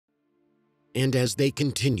And as they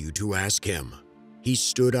continued to ask him, he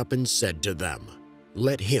stood up and said to them,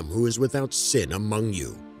 "Let him who is without sin among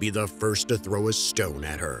you be the first to throw a stone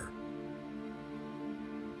at her."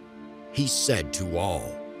 He said to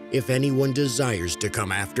all, "If anyone desires to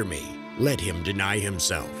come after me, let him deny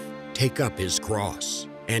himself, take up his cross,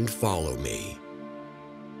 and follow me.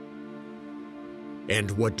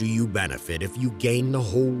 And what do you benefit if you gain the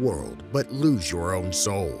whole world but lose your own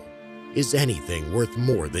soul? Is anything worth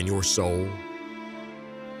more than your soul?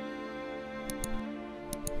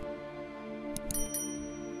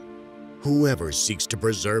 Whoever seeks to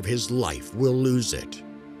preserve his life will lose it,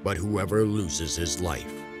 but whoever loses his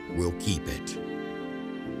life will keep it.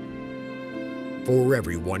 For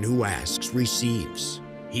everyone who asks receives,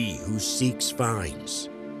 he who seeks finds.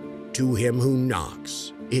 To him who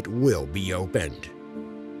knocks, it will be opened."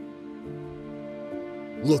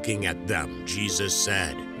 Looking at them, Jesus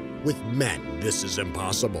said, "With men this is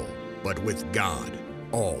impossible, but with God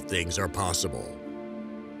all things are possible."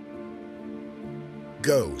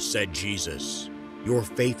 "Go," said Jesus, "your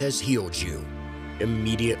faith has healed you."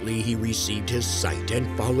 Immediately he received his sight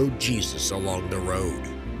and followed Jesus along the road.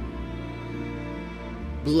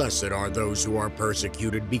 Blessed are those who are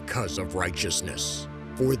persecuted because of righteousness,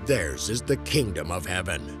 for theirs is the kingdom of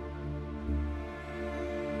heaven.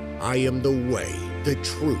 I am the way, the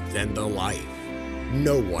truth, and the life.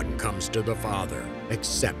 No one comes to the Father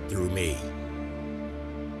except through me.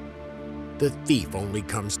 The thief only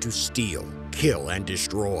comes to steal, kill, and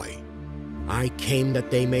destroy. I came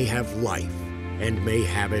that they may have life and may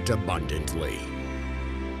have it abundantly.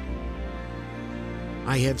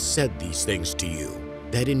 I have said these things to you,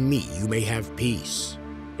 that in me you may have peace.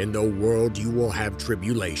 In the world you will have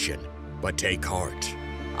tribulation, but take heart.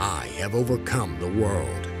 I have overcome the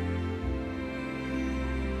world.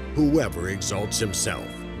 Whoever exalts himself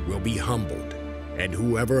will be humbled, and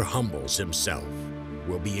whoever humbles himself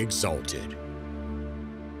will be exalted.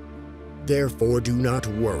 Therefore do not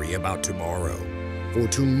worry about tomorrow, for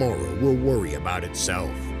tomorrow will worry about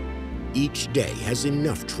itself. Each day has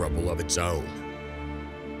enough trouble of its own.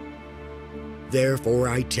 Therefore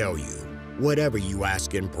I tell you, whatever you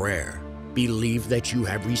ask in prayer, believe that you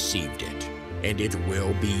have received it, and it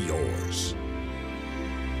will be yours.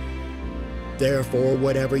 Therefore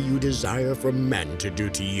whatever you desire for men to do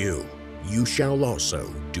to you, you shall also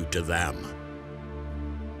do to them.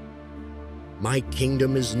 My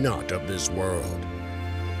kingdom is not of this world.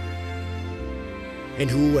 And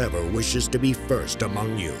whoever wishes to be first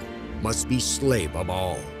among you must be slave of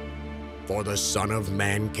all. For the Son of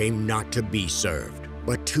Man came not to be served,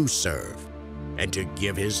 but to serve, and to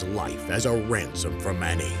give his life as a ransom for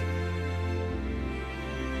many.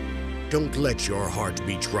 Don't let your heart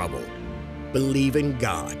be troubled. Believe in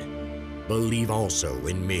God. Believe also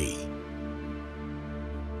in me.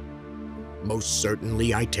 Most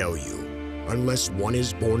certainly I tell you, unless one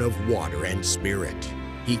is born of water and spirit,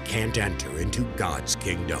 he can't enter into God's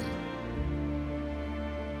kingdom.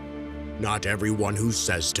 Not everyone who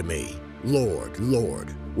says to me, 'Lord,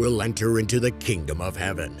 Lord,' will enter into the kingdom of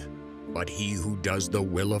heaven, but he who does the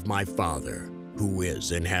will of my Father who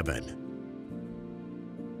is in heaven.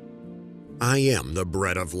 I am the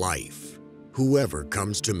bread of life. Whoever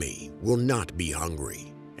comes to me will not be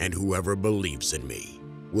hungry, and whoever believes in me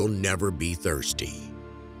will never be thirsty.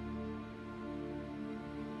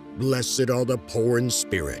 Blessed are the poor in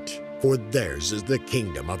spirit, for theirs is the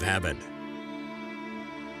kingdom of heaven.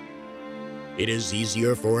 It is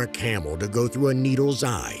easier for a camel to go through a needle's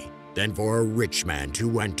eye than for a rich man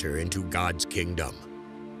to enter into God's kingdom.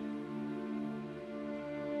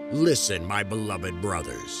 Listen, my beloved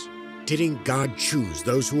brothers, didn't God choose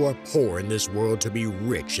those who are poor in this world to be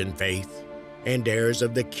rich in faith and heirs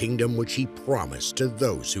of the kingdom which he promised to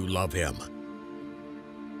those who love him?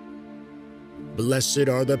 Blessed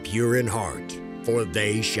are the pure in heart, for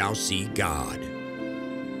they shall see God.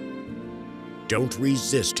 Don't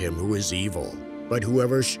resist him who is evil, but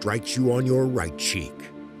whoever strikes you on your right cheek,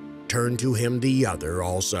 turn to him the other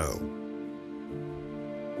also.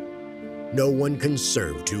 No one can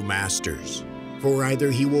serve two masters, for either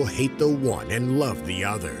he will hate the one and love the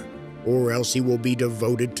other, or else he will be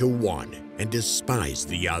devoted to one and despise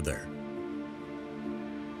the other.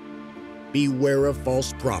 Beware of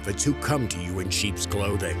false prophets who come to you in sheep's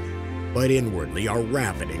clothing, but inwardly are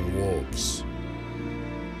ravening wolves.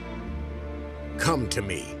 Come to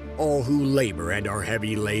me, all who labor and are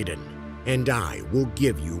heavy laden, and I will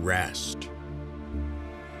give you rest.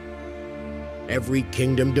 Every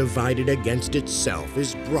kingdom divided against itself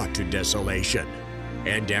is brought to desolation,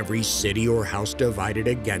 and every city or house divided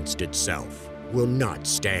against itself will not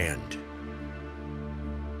stand.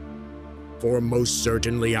 For most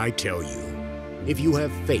certainly I tell you, If you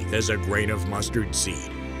have faith as a grain of mustard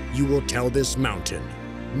seed, you will tell this mountain,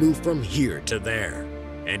 "Move from here to there,"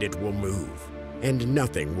 and it will move, and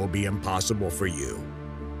nothing will be impossible for you.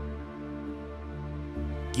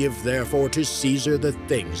 Give therefore to Caesar the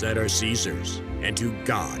things that are Caesar's, and to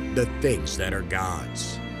God the things that are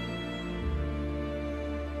God's.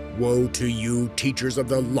 Woe to you, teachers of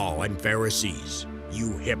the law and Pharisees,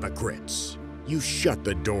 you hypocrites! You shut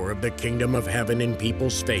the door of the kingdom of heaven in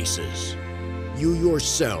people's faces. You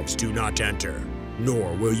yourselves do not enter,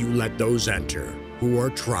 nor will you let those enter who are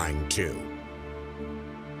trying to.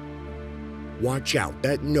 Watch out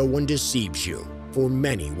that no one deceives you, for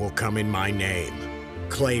many will come in my name,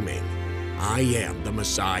 claiming, "I am the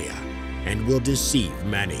Messiah," and will deceive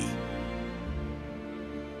many.